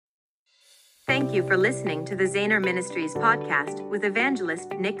Thank you for listening to the Zahner Ministries podcast with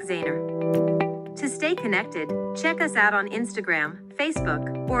evangelist Nick Zahner. To stay connected, check us out on Instagram,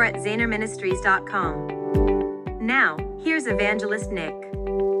 Facebook, or at zahnerministries.com. Now, here's evangelist Nick.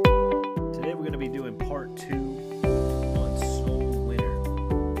 Today we're going to be doing part 2 on soul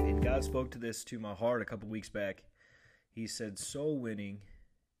winner. And God spoke to my heart a couple weeks back. He said, soul winning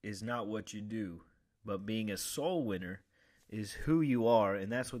is not what you do, but being a soul winner is who you are. And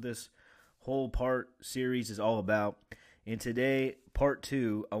that's what this whole part series is all about. And today, part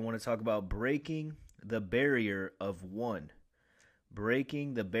 2, I want to talk about breaking the barrier of one.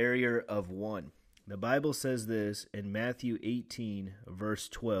 Breaking the barrier of one. The Bible says this in Matthew 18, verse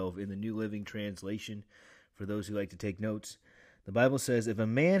 12, in the New Living Translation, for those who like to take notes. The Bible says, if a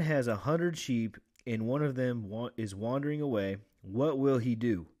man has 100 sheep and one of them is wandering away, what will he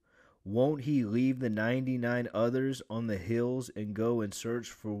do? Won't he leave the 99 others on the hills and go and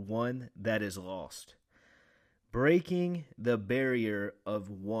search for one that is lost? Breaking the barrier of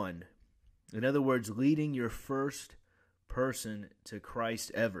one. In other words, leading your first person to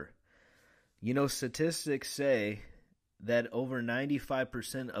Christ ever. You know, statistics say that over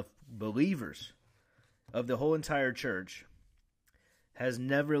 95% of believers of the whole entire church has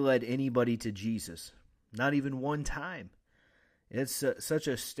never led anybody to Jesus. Not even one time. It's such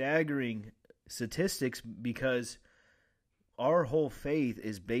a staggering statistics because our whole faith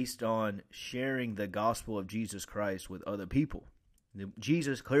is based on sharing the gospel of Jesus Christ with other people.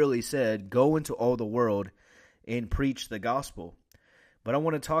 Jesus clearly said, go into all the world and preach the gospel. But I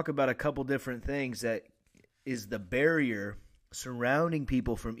want to talk about a couple different things that is the barrier surrounding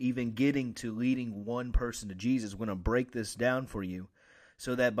people from even getting to leading one person to Jesus. I'm going to break this down for you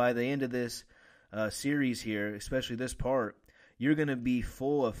so that by the end of this series here, especially this part, you're going to be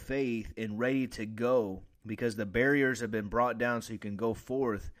full of faith and ready to go because the barriers have been brought down so you can go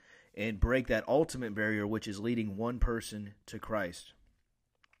forth and break that ultimate barrier, which is leading one person to Christ.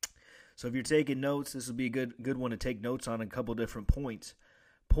 So if you're taking notes, this will be a good one to take notes on a couple different points.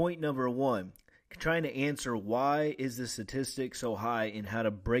 Point number 1, trying to answer why is the statistic so high and how to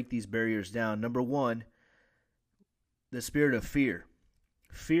break these barriers down. Number 1, the spirit of fear.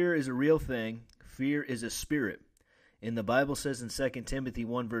 Fear is a real thing. Fear is a spirit. And the Bible says in 2 Timothy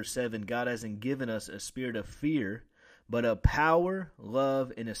 1 verse 7, God hasn't given us a spirit of fear, but of power,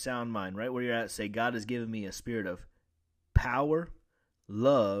 love, and a sound mind. Right where you're at, say, God has given me a spirit of power,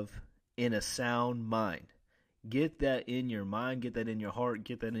 love, and a sound mind. Get that in your mind, get that in your heart,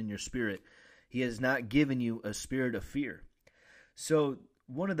 get that in your spirit. He has not given you a spirit of fear. So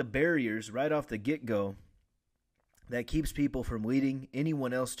one of the barriers right off the get-go that keeps people from leading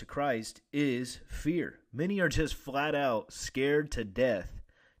anyone else to Christ is fear. Many are just flat out scared to death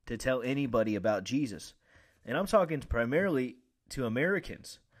to tell anybody about Jesus. And I'm talking primarily to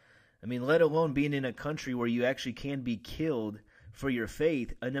Americans. I mean, let alone being in a country where you actually can be killed for your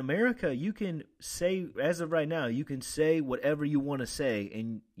faith. In America, you can say, as of right now, you can say whatever you want to say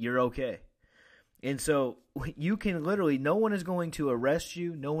and you're okay. And so you can literally, no one is going to arrest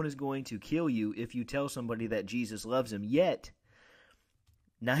you, no one is going to kill you if you tell somebody that Jesus loves them. Yet,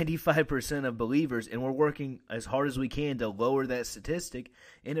 95% of believers, and we're working as hard as we can to lower that statistic,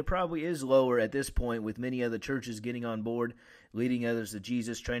 and it probably is lower at this point with many other churches getting on board, leading others to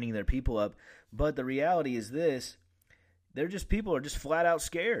Jesus, training their people up. But the reality is this, people are just flat out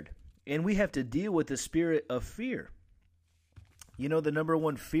scared. And we have to deal with the spirit of fear. You know, the number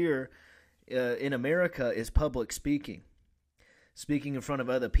one fear in America is public speaking. Speaking in front of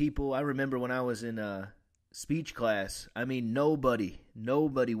other people. I remember when I was in speech class, I mean, nobody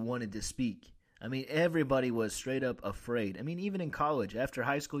wanted to speak. I mean, everybody was straight up afraid. I mean, even in college, after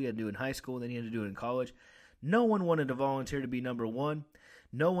high school, you had to do it in high school, then you had to do it in college. No one wanted to volunteer to be number one.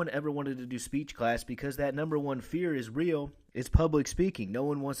 No one ever wanted to do speech class because that number one fear is real. It's public speaking. No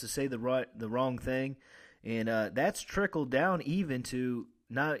one wants to say the wrong thing. And that's trickled down even to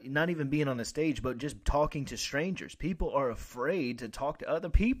not even being on the stage, but just talking to strangers. People are afraid to talk to other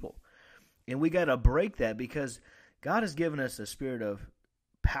people. And we got to break that because God has given us a spirit of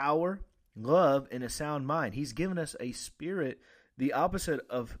power, love, and a sound mind. He's given us a spirit, the opposite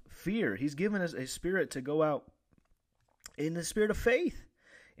of fear. He's given us a spirit to go out in the spirit of faith.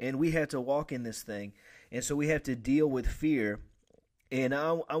 And we have to walk in this thing. And so we have to deal with fear. And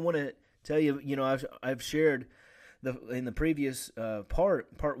I want to tell you, I've shared in the previous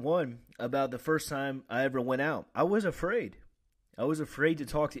part 1, about the first time I ever went out. I was afraid. I was afraid to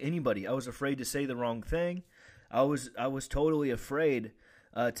talk to anybody. I was afraid to say the wrong thing. I was totally afraid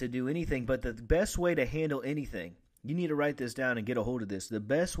to do anything. But the best way to handle anything, you need to write this down and get a hold of this. The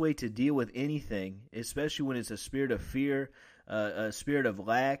best way to deal with anything, especially when it's a spirit of fear, a spirit of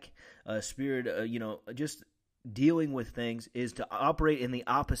lack, a spirit, just dealing with things, is to operate in the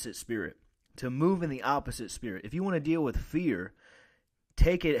opposite spirit, to move in the opposite spirit. If you want to deal with fear,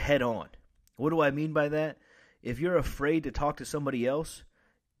 take it head on. What do I mean by that? If you're afraid to talk to somebody else,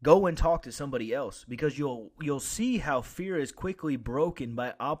 go and talk to somebody else, because you'll see how fear is quickly broken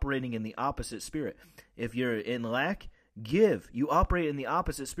by operating in the opposite spirit. If you're in lack, give. You operate in the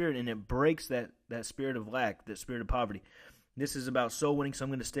opposite spirit, and it breaks that spirit of lack, that spirit of poverty. This is about soul winning, so I'm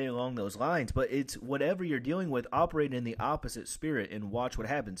going to stay along those lines. But it's whatever you're dealing with, operate in the opposite spirit and watch what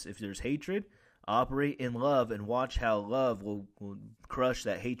happens. If there's hatred, operate in love and watch how love will crush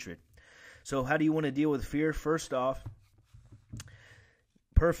that hatred. So how do you want to deal with fear? First off,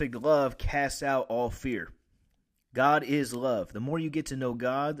 perfect love casts out all fear. God is love. The more you get to know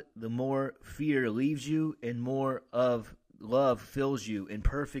God, the more fear leaves you and more of love fills you. And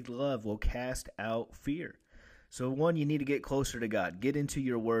perfect love will cast out fear. So one, you need to get closer to God. Get into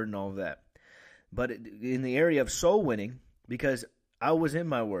your word and all of that. But in the area of soul winning, because I was in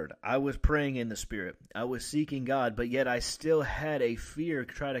my word, I was praying in the Spirit, I was seeking God, but yet I still had a fear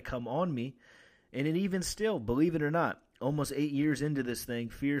try to come on me. And it even still, believe it or not, almost 8 years into this thing,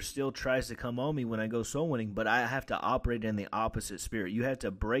 fear still tries to come on me when I go soul winning, but I have to operate in the opposite spirit. You have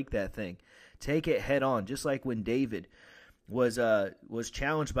to break that thing. Take it head on. Just like when David was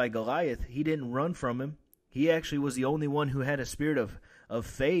challenged by Goliath, he didn't run from him. He actually was the only one who had a spirit of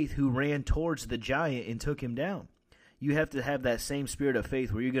faith, who ran towards the giant and took him down. You have to have that same spirit of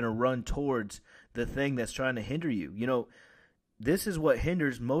faith where you're going to run towards the thing that's trying to hinder you. You know, this is what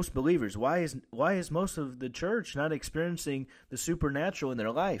hinders most believers. Why is most of the church not experiencing the supernatural in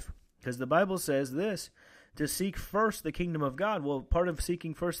their life? Because the Bible says this, to seek first the kingdom of God. Well, part of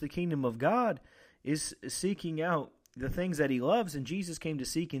seeking first the kingdom of God is seeking out the things that he loves, and Jesus came to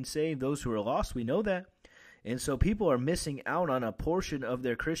seek and save those who are lost. We know that. And so people are missing out on a portion of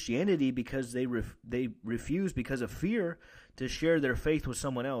their Christianity because they refuse, because of fear, to share their faith with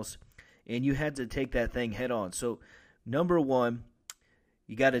someone else. And you had to take that thing head on. So number one,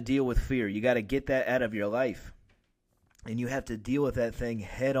 you got to deal with fear. You got to get that out of your life. And you have to deal with that thing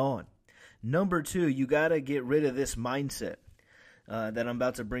head on. Number two, you got to get rid of this mindset that I'm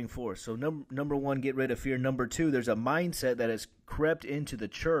about to bring forth. So number one, get rid of fear. Number two, there's a mindset that has crept into the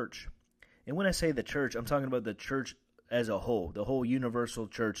church. And when I say the church, I'm talking about the church as a whole, the whole universal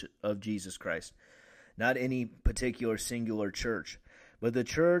church of Jesus Christ. Not any particular singular church. But the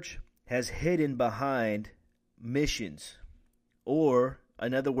church has hidden behind missions. Or,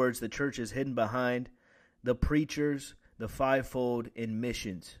 in other words, the church is hidden behind the preachers, the fivefold, and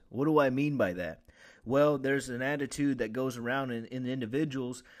missions. What do I mean by that? Well, there's an attitude that goes around in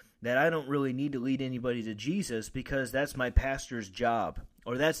individuals that I don't really need to lead anybody to Jesus because that's my pastor's job.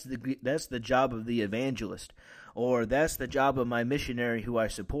 Or that's the job of the evangelist. Or that's the job of my missionary who I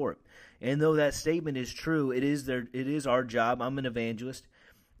support. And though that statement is true, it is our job. I'm an evangelist.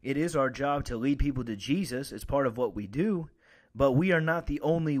 It is our job to lead people to Jesus. It's part of what we do. But we are not the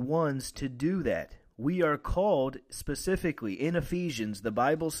only ones to do that. We are called specifically in Ephesians, the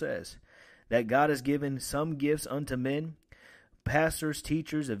Bible says, that God has given some gifts unto men, pastors,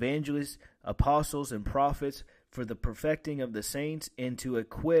 teachers, evangelists, apostles, and prophets, for the perfecting of the saints and to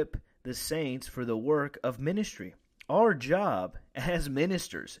equip the saints for the work of ministry. Our job as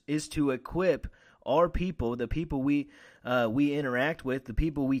ministers is to equip our people, the people we interact with, the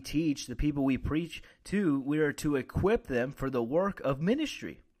people we teach, the people we preach to. We are to equip them for the work of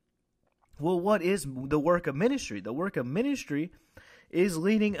ministry. Well, what is the work of ministry? The work of ministry is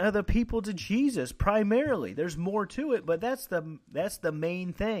leading other people to Jesus primarily. There's more to it, but that's the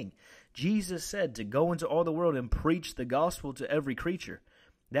main thing. Jesus said to go into all the world and preach the gospel to every creature.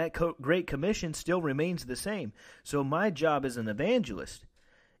 That Great Commission still remains the same. So my job as an evangelist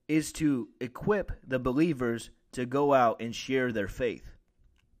is to equip the believers to go out and share their faith.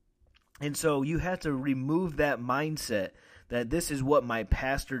 And so you have to remove that mindset that this is what my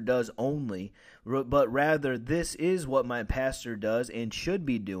pastor does only, but rather this is what my pastor does and should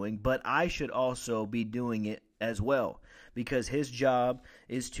be doing, but I should also be doing it as well, because his job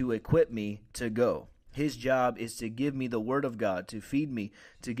is to equip me to go. His job is to give me the word of God, to feed me,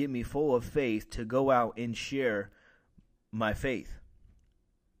 to get me full of faith, to go out and share my faith.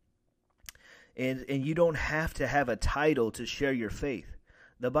 And you don't have to have a title to share your faith.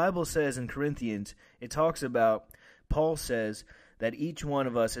 The Bible says in Corinthians, it talks about, Paul says that each one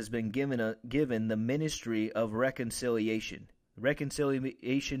of us has been given the ministry of reconciliation.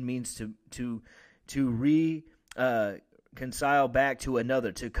 Reconciliation means to reconcile back to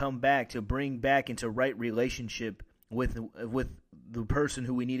another, to come back, to bring back into right relationship with the person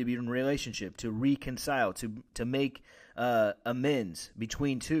who we need to be in relationship, to reconcile, to make amends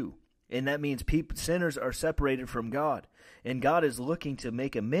between two. And that means sinners are separated from God. And God is looking to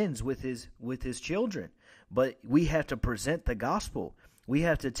make amends with his children. But we have to present the gospel. We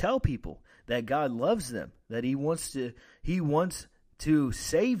have to tell people that God loves them, that he wants to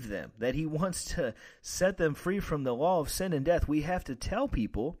save them, that he wants to set them free from the law of sin and death. We have to tell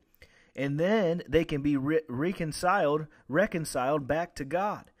people, and then they can be reconciled back to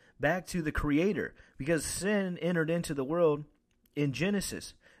God, back to the Creator, because sin entered into the world in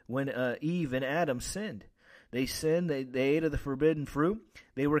Genesis when Eve and Adam sinned. They sinned, they ate of the forbidden fruit,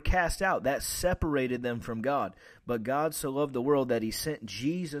 they were cast out. That separated them from God. But God so loved the world that he sent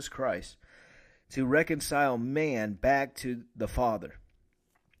Jesus Christ to reconcile man back to the Father.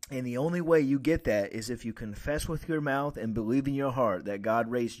 And the only way you get that is if you confess with your mouth and believe in your heart that God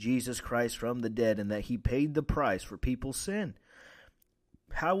raised Jesus Christ from the dead and that he paid the price for people's sin.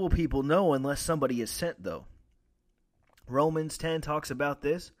 How will people know unless somebody is sent, though? Romans 10 talks about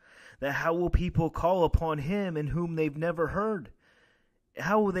this, that how will people call upon him in whom they've never heard?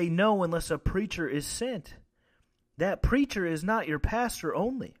 How will they know unless a preacher is sent? That preacher is not your pastor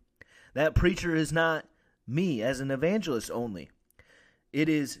only. That preacher is not me as an evangelist only. It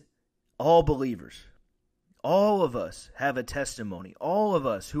is all believers. All of us have a testimony. All of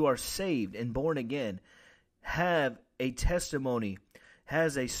us who are saved and born again have a testimony,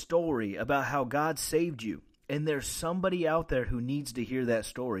 has a story about how God saved you. And there's somebody out there who needs to hear that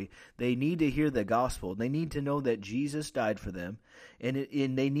story. They need to hear the gospel. They need to know that Jesus died for them. And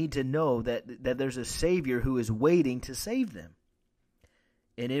they need to know that there's a Savior who is waiting to save them.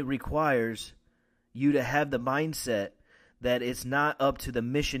 And it requires you to have the mindset that it's not up to the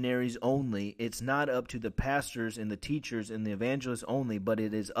missionaries only. It's not up to the pastors and the teachers and the evangelists only, but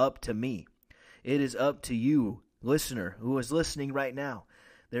it is up to me. It is up to you, listener, who is listening right now.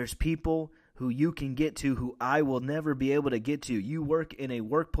 There's people who you can get to who I will never be able to get to. You work in a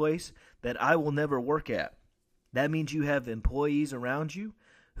workplace that I will never work at. That means you have employees around you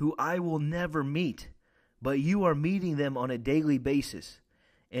who I will never meet, but you are meeting them on a daily basis.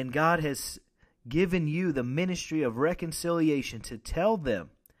 And God has given you the ministry of reconciliation to tell them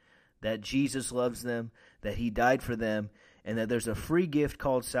that Jesus loves them, that he died for them, and that there's a free gift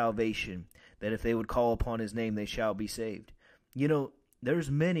called salvation, that if they would call upon his name, they shall be saved. You know,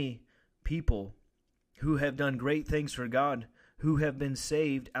 there's many people who have done great things for God who have been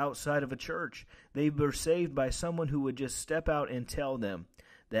saved outside of a church. They were saved by someone who would just step out and tell them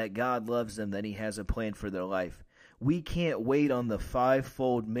that God loves them, that he has a plan for their life. We can't wait on the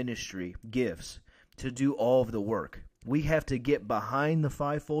fivefold ministry gifts to do all of the work. We have to get behind the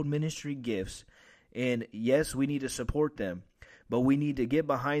fivefold ministry gifts, and yes, we need to support them, but we need to get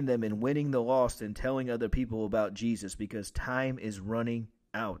behind them in winning the lost and telling other people about Jesus, because time is running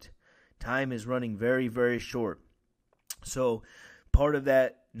out. Time is running very, very short. So part of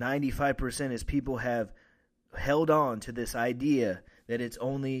that 95% is people have held on to this idea that it's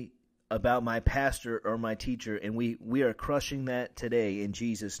only about my pastor or my teacher, and we are crushing that today in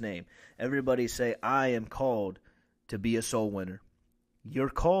Jesus' name. Everybody say, I am called to be a soul winner. You're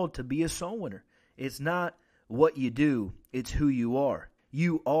called to be a soul winner. It's not what you do, it's who you are.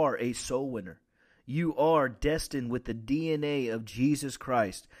 You are a soul winner. You are destined with the DNA of Jesus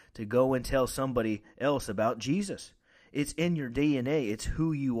Christ to go and tell somebody else about Jesus. It's in your DNA. It's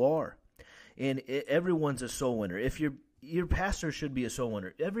who you are. And everyone's a soul winner. If your pastor should be a soul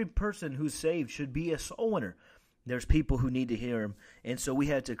winner. Every person who's saved should be a soul winner. There's people who need to hear him. And so we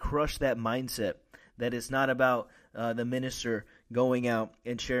had to crush that mindset that it's not about the minister going out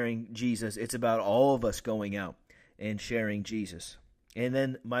and sharing Jesus. It's about all of us going out and sharing Jesus. And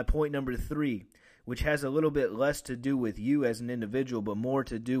then my point number 3, which has a little bit less to do with you as an individual, but more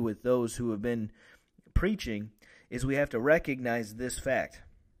to do with those who have been preaching, is we have to recognize this fact.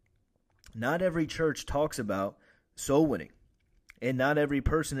 Not every church talks about soul winning, and not every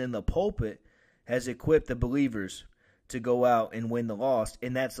person in the pulpit has equipped the believers to go out and win the lost,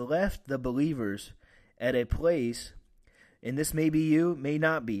 and that's left the believers at a place, and this may be you, may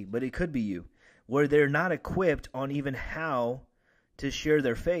not be, but it could be you, where they're not equipped on even how to share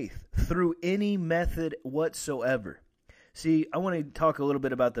their faith through any method whatsoever. See, I want to talk a little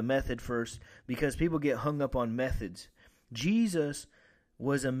bit about the method first, because people get hung up on methods. Jesus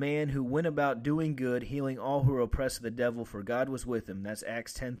was a man who went about doing good, healing all who were oppressed of the devil, for God was with him. That's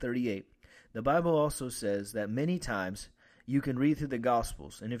Acts 10:38. The Bible also says that many times you can read through the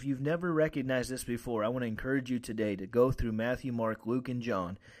Gospels, and if you've never recognized this before, I want to encourage you today to go through Matthew, Mark, Luke, and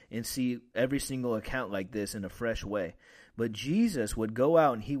John and see every single account like this in a fresh way. But Jesus would go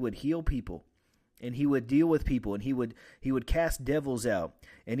out and he would heal people, and he would deal with people, and he would cast devils out.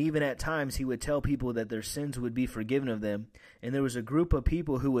 And even at times he would tell people that their sins would be forgiven of them. And there was a group of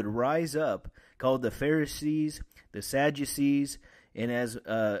people who would rise up called the Pharisees, the Sadducees, and as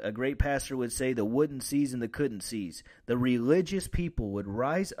a great pastor would say, the wouldn't sees and the couldn't sees. The religious people would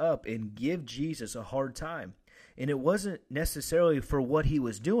rise up and give Jesus a hard time. And it wasn't necessarily for what he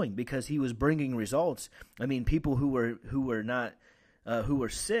was doing, because he was bringing results. I mean, people who were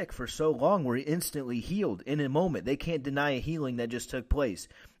sick for so long were instantly healed in a moment. They can't deny a healing that just took place.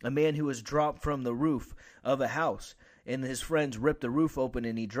 A man who was dropped from the roof of a house, and his friends ripped the roof open,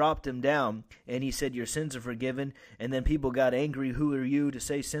 and he dropped him down, and he said, your sins are forgiven. And then people got angry. Who are you to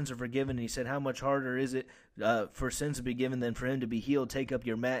say sins are forgiven? And he said, how much harder is it for sins to be given than for him to be healed? Take up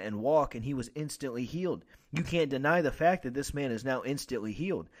your mat and walk. And he was instantly healed. You can't deny the fact that this man is now instantly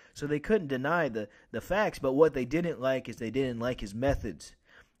healed. So they couldn't deny the facts, but what they didn't like is they didn't like his methods.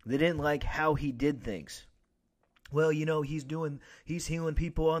 They didn't like how he did things. Well, he's healing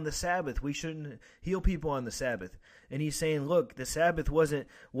people on the Sabbath. We shouldn't heal people on the Sabbath. And he's saying, look, the Sabbath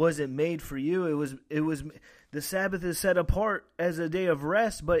wasn't made for you. It was the Sabbath is set apart as a day of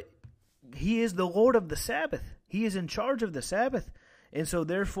rest, but he is the Lord of the Sabbath. He is in charge of the Sabbath. And so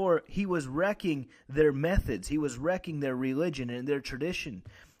therefore he was wrecking their methods. He was wrecking their religion and their tradition.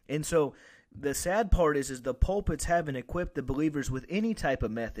 And so the sad part is the pulpits haven't equipped the believers with any type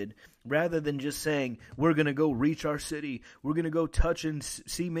of method, rather than just saying, we're going to go reach our city, we're going to go touch and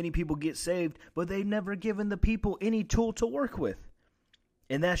see many people get saved, but they've never given the people any tool to work with.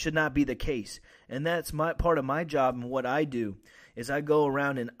 And that should not be the case. And that's part of my job, and what I do is I go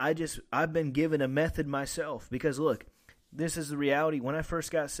around and I've been given a method myself. Because look, this is the reality. When I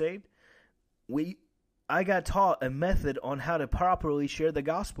first got saved, I got taught a method on how to properly share the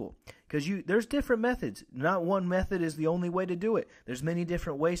gospel. Because there's different methods. Not one method is the only way to do it. There's many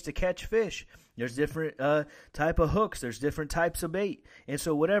different ways to catch fish. There's different type of hooks. There's different types of bait. And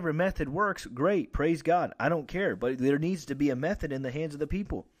so whatever method works, great. Praise God. I don't care. But there needs to be a method in the hands of the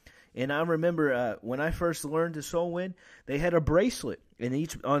people. And I remember when I first learned to soul win, they had a bracelet,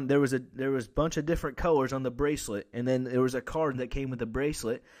 and there was a bunch of different colors on the bracelet, and then there was a card that came with the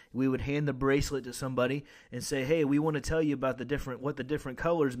bracelet. We would hand the bracelet to somebody and say, "Hey, we want to tell you about what the different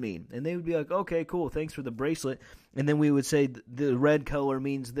colors mean." And they would be like, "Okay, cool, thanks for the bracelet." And then we would say, "The red color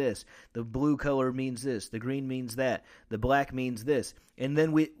means this, the blue color means this, the green means that, the black means this." And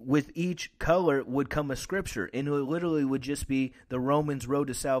then with each color would come a scripture, and it literally would just be the Romans road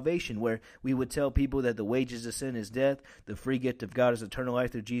to salvation, where we would tell people that the wages of sin is death, the free gift of God is eternal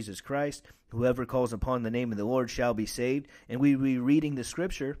life through Jesus Christ. Whoever calls upon the name of the Lord shall be saved. And we would be reading the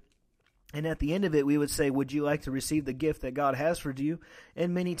scripture, and at the end of it, we would say, "Would you like to receive the gift that God has for you?"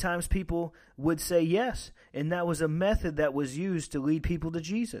 And many times people would say yes, and that was a method that was used to lead people to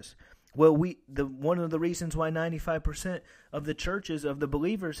Jesus. Well, one of the reasons why 95% of the churches of the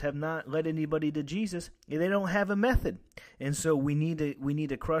believers have not led anybody to Jesus, they don't have a method. And so we need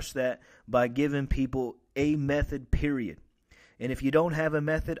to crush that by giving people a method, period. And if you don't have a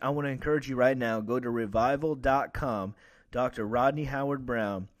method, I want to encourage you right now, go to revival.com, Dr. Rodney Howard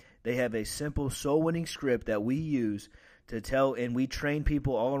Brown. They have a simple soul-winning script that we use to tell, and we train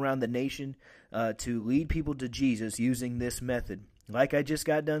people all around the nation to lead people to Jesus using this method. Like I just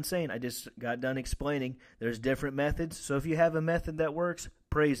got done saying, I just got done explaining, there's different methods. So if you have a method that works,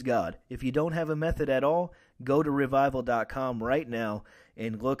 praise God. If you don't have a method at all, go to revival.com right now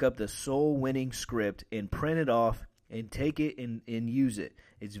and look up the soul-winning script and print it off and take it and use it.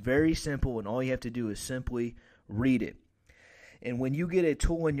 It's very simple, and all you have to do is simply read it. And when you get a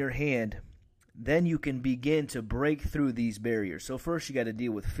tool in your hand, then you can begin to break through these barriers. So first you got to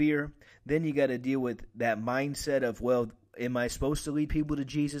deal with fear. Then you got to deal with that mindset of, well, am I supposed to lead people to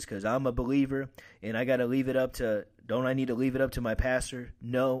Jesus because I'm a believer and I got to leave it up to, don't I need to leave it up to my pastor?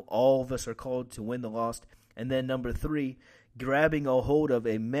 No, all of us are called to win the lost. And then number 3, grabbing a hold of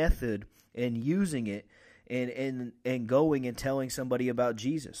a method and using it and going and telling somebody about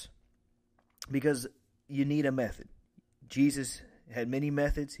Jesus, because you need a method. Jesus had many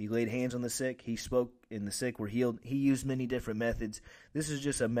methods. He laid hands on the sick. He spoke and the sick were healed. He used many different methods. This is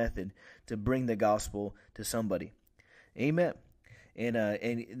just a method to bring the gospel to somebody. Amen.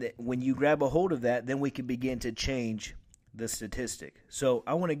 And when you grab a hold of that, then we can begin to change the statistic. So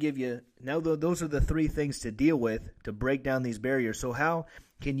I want to give you, now those are the 3 things to deal with to break down these barriers. So how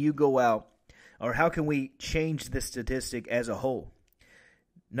can you go out, or how can we change the statistic as a whole?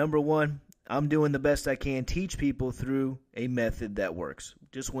 Number 1, I'm doing the best I can, teach people through a method that works.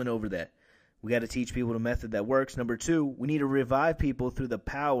 Just went over that. We got to teach people the method that works. Number 2, we need to revive people through the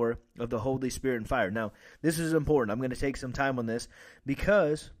power of the Holy Spirit and fire. Now, this is important. I'm going to take some time on this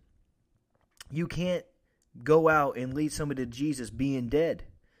because You can't go out and lead somebody to Jesus being dead.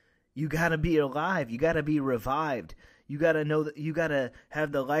 You got to be alive. You got to be revived. You got to know that you got to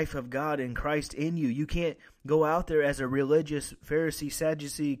have the life of God in Christ in you. You can't go out there as a religious Pharisee,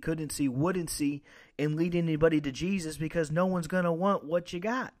 Sadducee, couldn't see, wouldn't see, and lead anybody to Jesus, because no one's going to want what you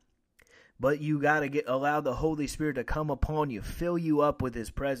got. But you got to allow the Holy Spirit to come upon you, fill you up with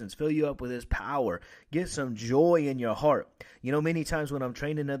His presence, fill you up with His power, get some joy in your heart. You know, many times when I'm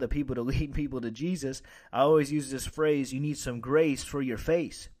training other people to lead people to Jesus, I always use this phrase, you need some grace for your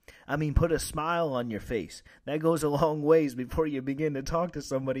face. I mean, put a smile on your face. That goes a long ways before you begin to talk to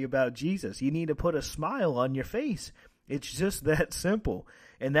somebody about Jesus. You need to put a smile on your face. It's just that simple.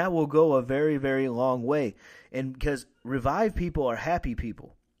 And that will go a very, very long way. And because revived people are happy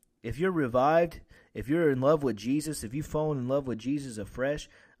people. If you're revived, if you're in love with Jesus, if you've fallen in love with Jesus afresh,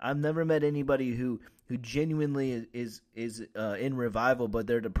 I've never met anybody who genuinely is in revival, but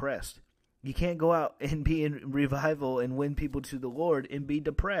they're depressed. You can't go out and be in revival and win people to the Lord and be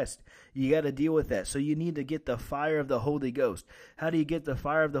depressed. You got to deal with that. So you need to get the fire of the Holy Ghost. How do you get the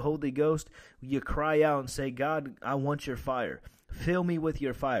fire of the Holy Ghost? You cry out and say, God, I want your fire. Fill me with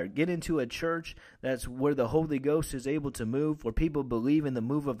your fire. Get into a church that's where the Holy Ghost is able to move, where people believe in the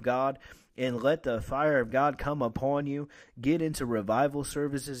move of God, and let the fire of God come upon you. Get into revival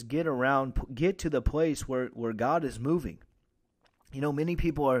services. Get around. Get to the place where God is moving. You know, many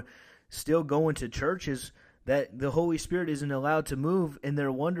people are still going to churches that the Holy Spirit isn't allowed to move, and they're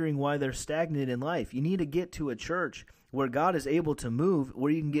wondering why they're stagnant in life. You need to get to a church where God is able to move,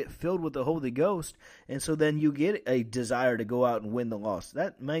 where you can get filled with the Holy Ghost, and so then you get a desire to go out and win the lost.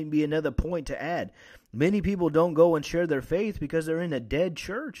 That might be another point to add. Many people don't go and share their faith because they're in a dead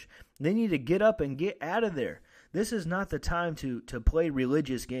church. They need to get up and get out of there. This is not the time to play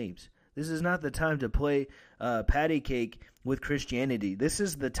religious games. This is not the time to play patty cake with Christianity. This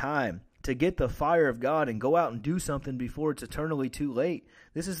is the time to get the fire of God and go out and do something before it's eternally too late.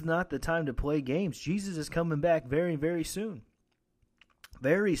 This is not the time to play games. Jesus is coming back very, very soon.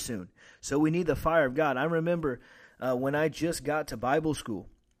 Very soon. So we need the fire of God. I remember when I just got to Bible school,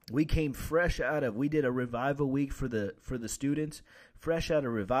 we came fresh out of, we did a revival week for the students, fresh out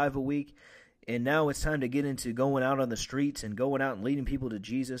of revival week, and now it's time to get into going out on the streets and going out and leading people to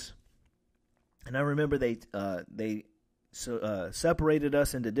Jesus. And I remember they separated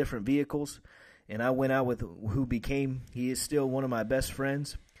us into different vehicles, and I went out with he is still one of my best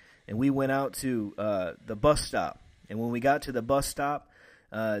friends, and we went out to the bus stop. And when we got to the bus stop,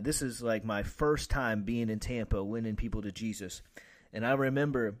 this is like my first time being in Tampa, winning people to Jesus. And I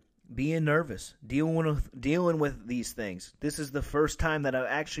remember being nervous, dealing with these things. This is the first time that I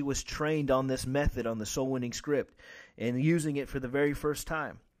actually was trained on this method, on the soul winning script, and using it for the very first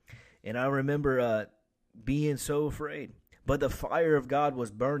time. And I remember being so afraid. But the fire of God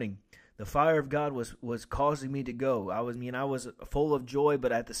was burning. The fire of God was causing me to go. I was full of joy,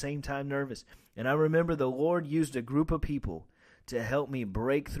 but at the same time nervous. And I remember the Lord used a group of people to help me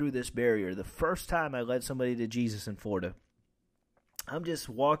break through this barrier. The first time I led somebody to Jesus in Florida. I'm just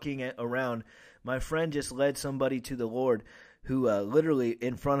walking around. My friend just led somebody to the Lord who literally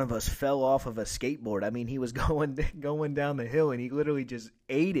in front of us fell off of a skateboard. I mean, he was going down the hill, and he literally just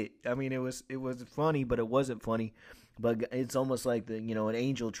ate it. I mean, it was funny, but it wasn't funny. But it's almost like an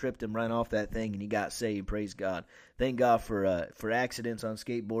angel tripped him right off that thing, and he got saved. Praise God! Thank God for accidents on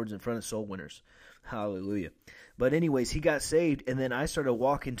skateboards in front of soul winners. Hallelujah! But anyways, he got saved, and then I started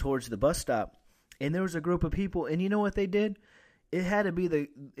walking towards the bus stop, and there was a group of people, and you know what they did? It had to be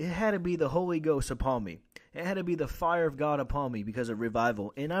the Holy Ghost upon me. It had to be the fire of God upon me because of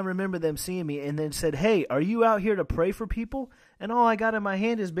revival. And I remember them seeing me and then said, "Hey, are you out here to pray for people?" And all I got in my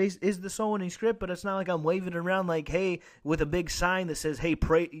hand is the soul winning script, but it's not like I'm waving it around like, "Hey," with a big sign that says, "Hey,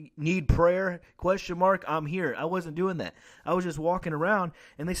 pray, need prayer?" ? I'm here. I wasn't doing that. I was just walking around,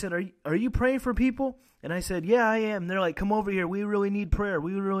 and they said, "Are you praying for people?" And I said, "Yeah, I am." And they're like, "Come over here. We really need prayer.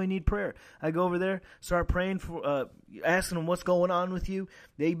 We really need prayer." I go over there, start praying for, asking them what's going on with you.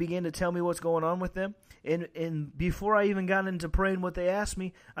 They begin to tell me what's going on with them. And before I even got into praying what they asked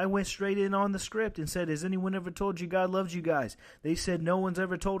me, I went straight in on the script and said, "Has anyone ever told you God loves you guys?" They said, "No one's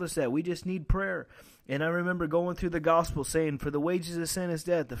ever told us that. We just need prayer." And I remember going through the gospel saying, "For the wages of sin is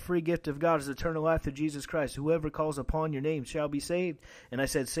death. The free gift of God is eternal life through Jesus Christ. Whoever calls upon your name shall be saved." And I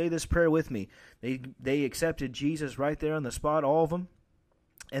said, "Say this prayer with me." They accepted Jesus right there on the spot, all of them.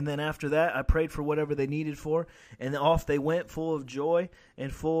 And then after that, I prayed for whatever they needed for, and off they went, full of joy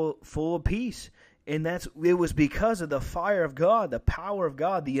and full of peace. And it was because of the fire of God, the power of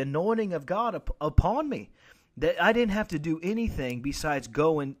God, the anointing of God upon me, that I didn't have to do anything besides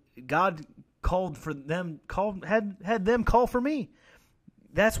go, and God called for them, had them call for me.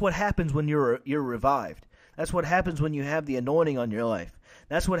 that's what happens when you're revived. That's what happens when you have the anointing on your life.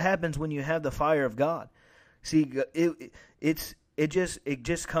 That's what happens when you have the fire of God. See, it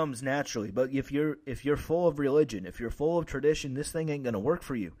just comes naturally. But if you're full of religion, if you're full of tradition, this thing ain't going to work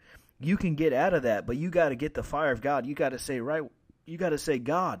for you. You can get out of that, but you got to get the fire of God. You got to say,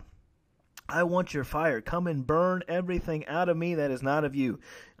 God, I want your fire. Come and burn everything out of me that is not of you.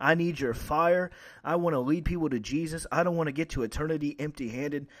 I need your fire. I want to lead people to Jesus. I don't want to get to eternity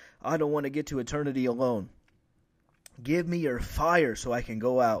empty-handed. I don't want to get to eternity alone. Give me your fire so I can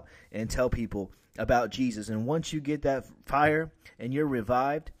go out and tell people about Jesus. And once you get that fire and you're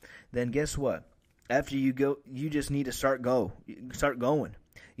revived, then guess what? After you go, you just need to start going.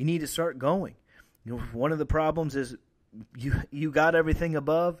 You need to start going. One of the problems is you got everything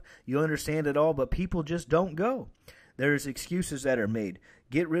above, you understand it all, but people just don't go. There's excuses that are made.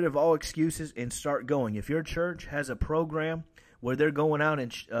 Get rid of all excuses and start going. If your church has a program where they're going out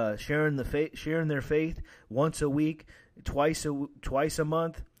and sharing their faith once a week, twice a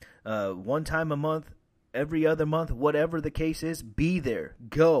month, one time a month, every other month, whatever the case is, be there.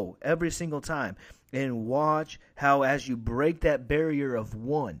 Go every single time and watch how as you break that barrier of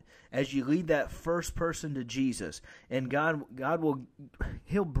one, as you lead that first person to Jesus, and God will,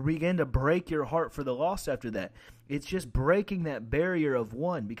 He'll begin to break your heart for the lost after that. It's just breaking that barrier of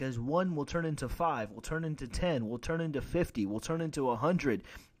one, because one will turn into 5, will turn into 10, will turn into 50, will turn into 100.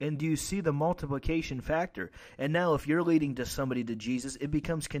 And do you see the multiplication factor? And now if you're leading to somebody to Jesus, it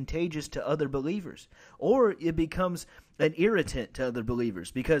becomes contagious to other believers. Or it becomes an irritant to other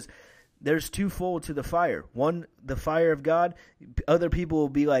believers, because there's twofold to the fire. One, the fire of God. Other people will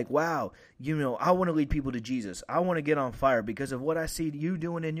be like, wow, I want to lead people to Jesus. I want to get on fire because of what I see you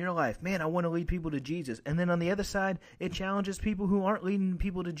doing in your life. Man, I want to lead people to Jesus. And then on the other side, it challenges people who aren't leading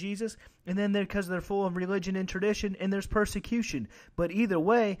people to Jesus. And then because they're full of religion and tradition, and there's persecution. But either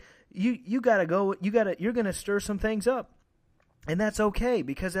way, you got to go. You're going to stir some things up. And that's okay,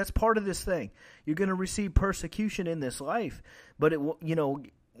 because that's part of this thing. You're going to receive persecution in this life. But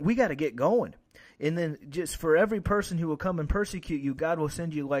we got to get going. And then just for every person who will come and persecute you, God will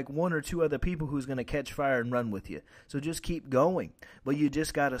send you like 1 or 2 other people who's going to catch fire and run with you. So just keep going. But you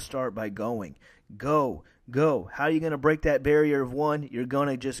just got to start by going. Go. How are you going to break that barrier of one? You're going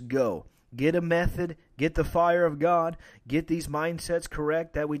to just go. Get a method. Get the fire of God. Get these mindsets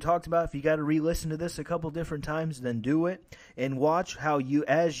correct that we talked about. If you got to re-listen to this a couple different times, then do it. And watch how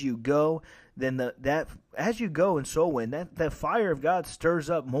as you go, then as you go and soul win, that fire of God stirs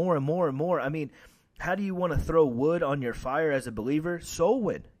up more and more and more. I mean, how do you want to throw wood on your fire as a believer? Soul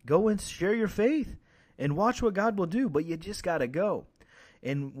win. Go and share your faith and watch what God will do, but you just got to go.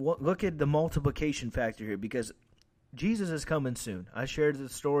 And look at the multiplication factor here, because Jesus is coming soon. I shared the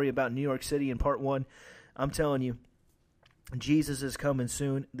story about New York City in part 1. I'm telling you, Jesus is coming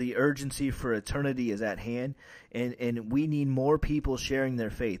soon. The urgency for eternity is at hand, and we need more people sharing their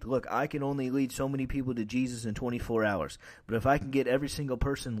faith. Look, I can only lead so many people to Jesus in 24 hours, but if I can get every single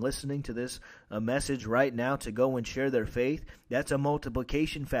person listening to this message right now to go and share their faith, that's a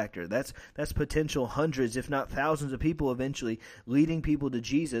multiplication factor. That's potential hundreds, if not thousands of people eventually leading people to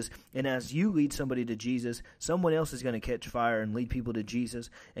Jesus. And as you lead somebody to Jesus, someone else is going to catch fire and lead people to Jesus,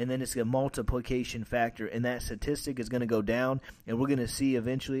 and then it's a multiplication factor, and that statistic is going to go down. And we're going to see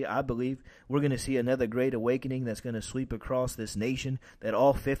eventually, I believe, we're going to see another great awakening that's going to sweep across this nation, that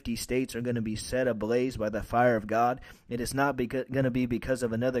all 50 states are going to be set ablaze by the fire of God. It is not going to be because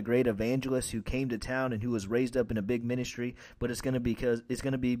of another great evangelist who came to town and who was raised up in a big ministry, but it's going to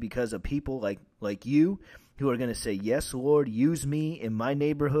be because of people like you, who are going to say, yes, Lord, use me in my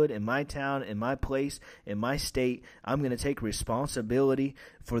neighborhood, in my town, in my place, in my state. I'm going to take responsibility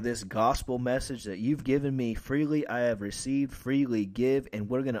for this gospel message that you've given me. Freely I have received, freely give, and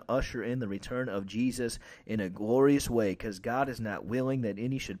we're going to usher in the return of Jesus in a glorious way, because God is not willing that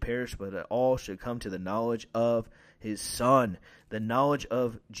any should perish, but that all should come to the knowledge of His Son, the knowledge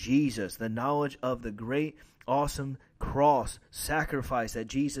of Jesus, the knowledge of the great, awesome cross sacrifice that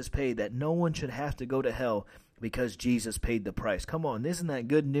Jesus paid, that no one should have to go to hell because Jesus paid the price. Come on, isn't that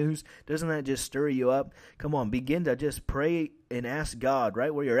good news? Doesn't that just stir you up? Come on, begin to just pray and ask God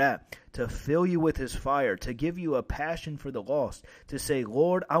right where you're at to fill you with His fire, to give you a passion for the lost, to say,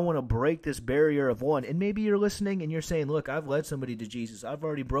 Lord, I want to break this barrier of one. And maybe you're listening and you're saying, look, I've led somebody to Jesus. I've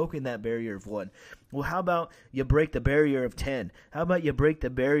already broken that barrier of one. Well, how about you break the barrier of 10? How about you break the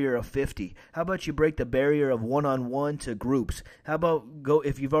barrier of 50? How about you break the barrier of one-on-one to groups? How about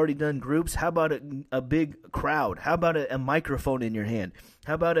if you've already done groups, how about a big crowd? How about a microphone in your hand?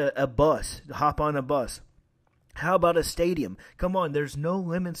 How about a bus? Hop on a bus. How about a stadium? Come on, there's no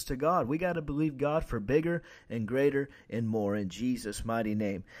limits to God. We got to believe God for bigger and greater and more in Jesus' mighty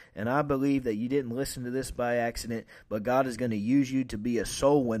name. And I believe that you didn't listen to this by accident, but God is going to use you to be a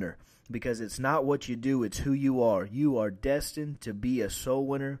soul winner, because it's not what you do, it's who you are. You are destined to be a soul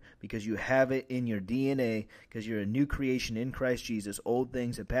winner because you have it in your DNA, because you're a new creation in Christ Jesus. Old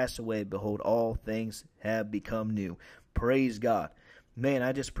things have passed away. Behold, all things have become new. Praise God. Man,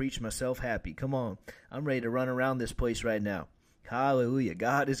 I just preached myself happy. Come on. I'm ready to run around this place right now. Hallelujah.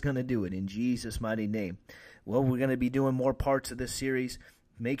 God is going to do it in Jesus' mighty name. Well, we're going to be doing more parts of this series.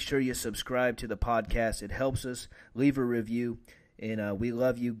 Make sure you subscribe to the podcast. It helps us. Leave a review. And we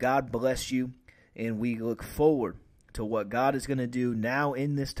love you. God bless you. And we look forward to what God is going to do now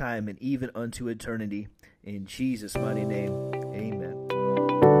in this time and even unto eternity. In Jesus' mighty name, amen.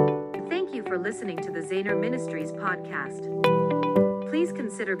 Thank you for listening to the Zahner Ministries podcast. Please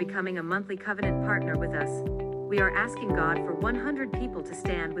consider becoming a monthly covenant partner with us. We are asking God for 100 people to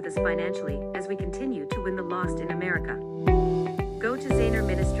stand with us financially as we continue to win the lost in America. Go to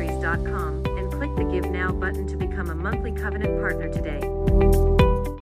ZahnerMinistries.com and click the Give Now button to become a monthly covenant partner today.